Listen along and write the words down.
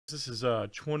This is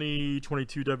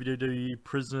 2022 WWE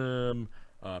Prizm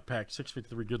pack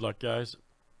 653. Good luck, guys.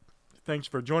 Thanks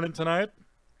for joining tonight.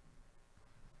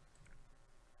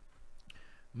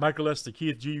 Michael S. to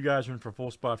Keith G. You guys are in for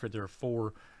full spot right there,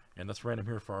 4, and that's random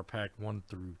here for our pack 1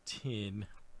 through 10.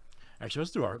 Actually,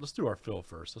 let's do our fill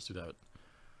first. Let's do that.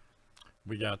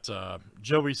 We got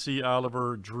Joey C,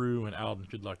 Oliver, Drew, and Alden.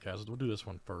 Good luck, guys. We'll do this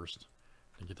one first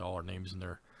and get all our names in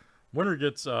there. Winner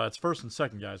gets, it's first and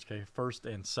second, guys, okay? First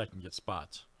and second get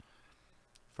spots.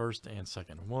 First and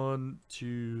second. 1,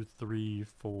 2, 3,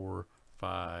 4,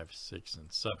 5, 6, and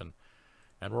 7.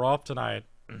 And we're off tonight.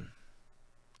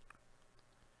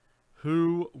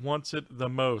 Who wants it the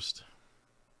most?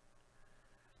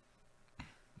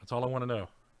 That's all I want to know.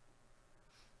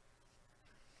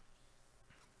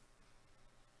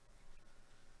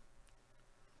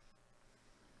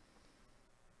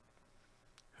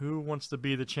 Who wants to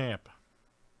be the champ?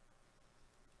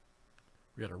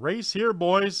 We got a race here,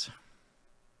 boys.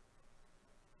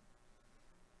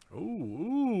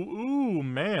 Ooh,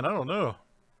 man, I don't know.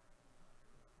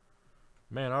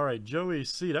 Man, all right, Joey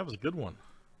C, that was a good one.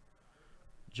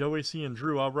 Joey C and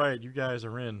Drew, all right, you guys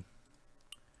are in.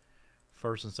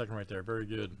 First and second right there, very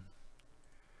good.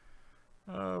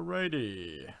 All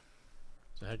righty.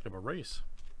 It's a heck of a race.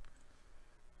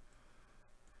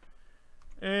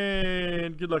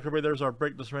 And good luck, everybody. There's our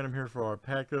break this random here for our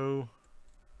Paco.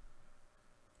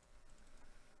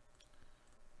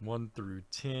 1 through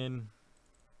 10.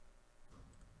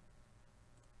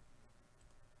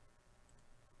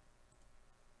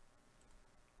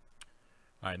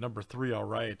 All right, number 3. All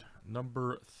right,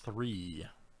 number 3.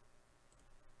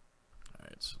 All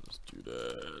right, so let's do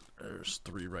that. There's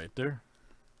 3 right there.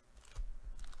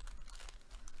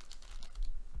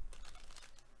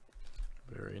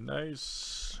 Very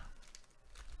nice.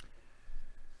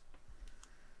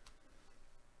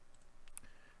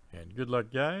 And good luck,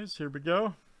 guys. Here we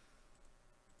go.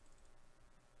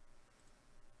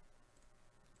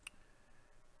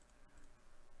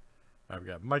 All right, we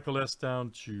got Michael S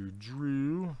down to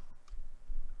Drew.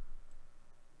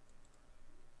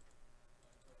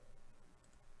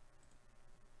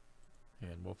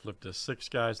 And we'll flip to 6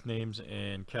 guys' names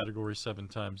and category 7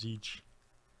 times each.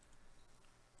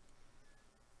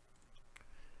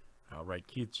 All right,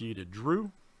 Keith G to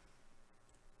Drew.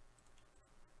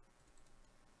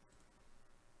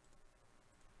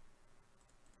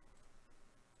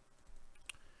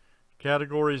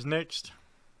 Categories next.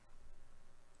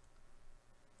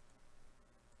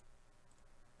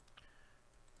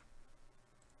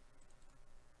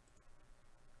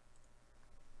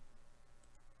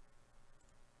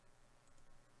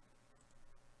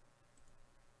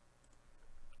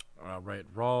 All right,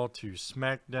 Raw to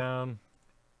SmackDown.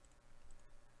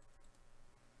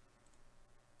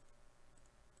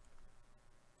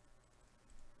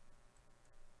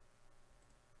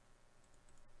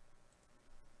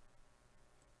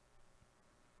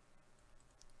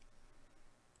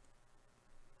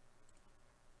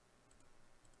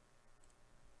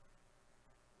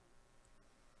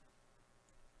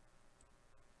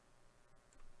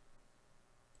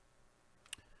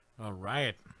 All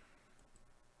right.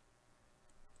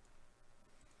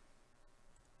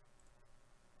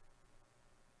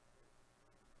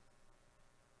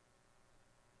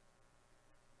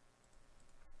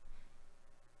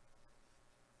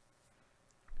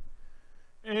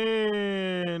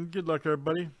 And good luck,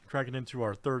 everybody. Cracking into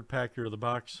our 3rd pack here of the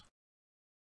box.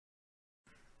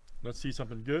 Let's see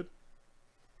something good.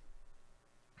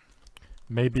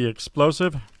 Maybe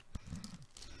explosive.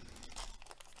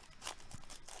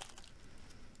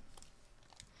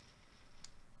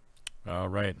 All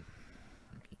right.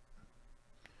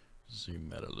 Zoom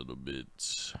that a little bit.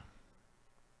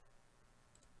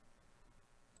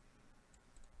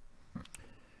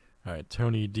 All right,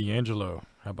 Tony D'Angelo.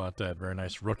 How about that? Very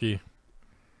nice rookie.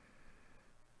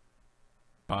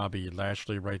 Bobby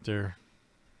Lashley right there.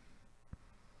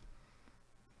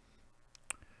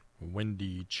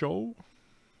 Wendy Cho.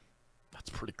 That's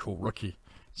a pretty cool rookie.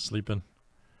 Sleeping.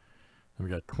 And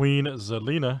we got Queen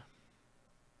Zelina.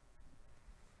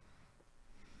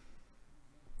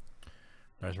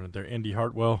 Nice one there. Indy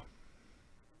Hartwell.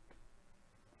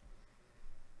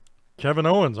 Kevin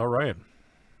Owens. All right.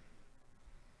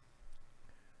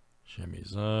 Jimmy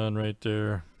Zahn right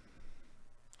there.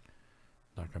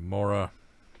 Nakamura.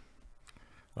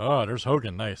 Oh, there's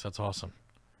Hogan. Nice. That's awesome.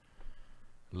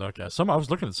 Look at I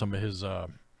was looking at some of his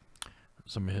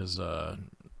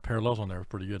parallels on there.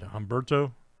 Pretty good.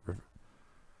 Humberto.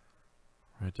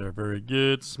 Right there. Very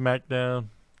good. SmackDown.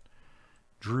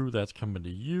 Drew, that's coming to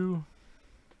you.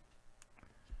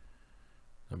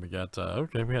 Then we got,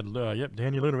 okay, we had, yep,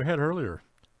 Danny Luna we had earlier.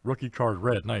 Rookie card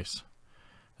red, nice.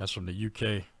 That's from the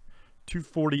UK.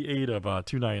 248 of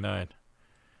 299.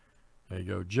 There you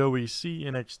go, Joey C,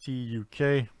 NXT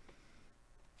UK.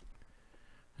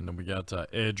 And then we got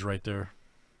Edge right there.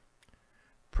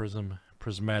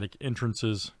 Prismatic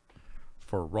entrances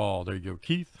for Raw. There you go,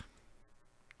 Keith.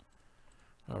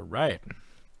 All right.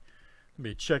 Let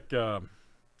me check.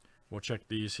 We'll check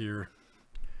these here.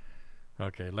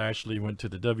 Okay, Lashley went to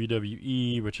the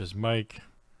WWE, which is Mike.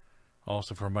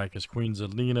 Also for Mike is Queen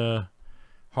Zelina.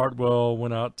 Hartwell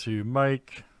went out to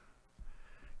Mike.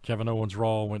 Kevin Owens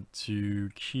Raw went to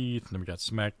Keith. And then we got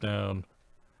SmackDown.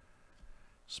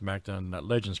 SmackDown, that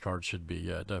Legends card should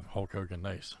be Hulk Hogan.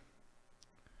 Nice.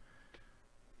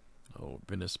 Oh,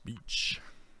 Venice Beach.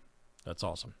 That's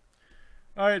awesome.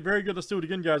 All right, very good. Let's do it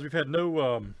again, guys. We've had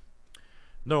no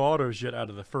autos yet out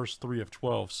of the first 3 of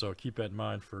 12, so keep that in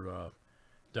mind for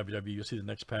WWE. You'll see the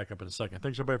next pack up in a second.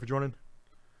 Thanks, everybody, for joining.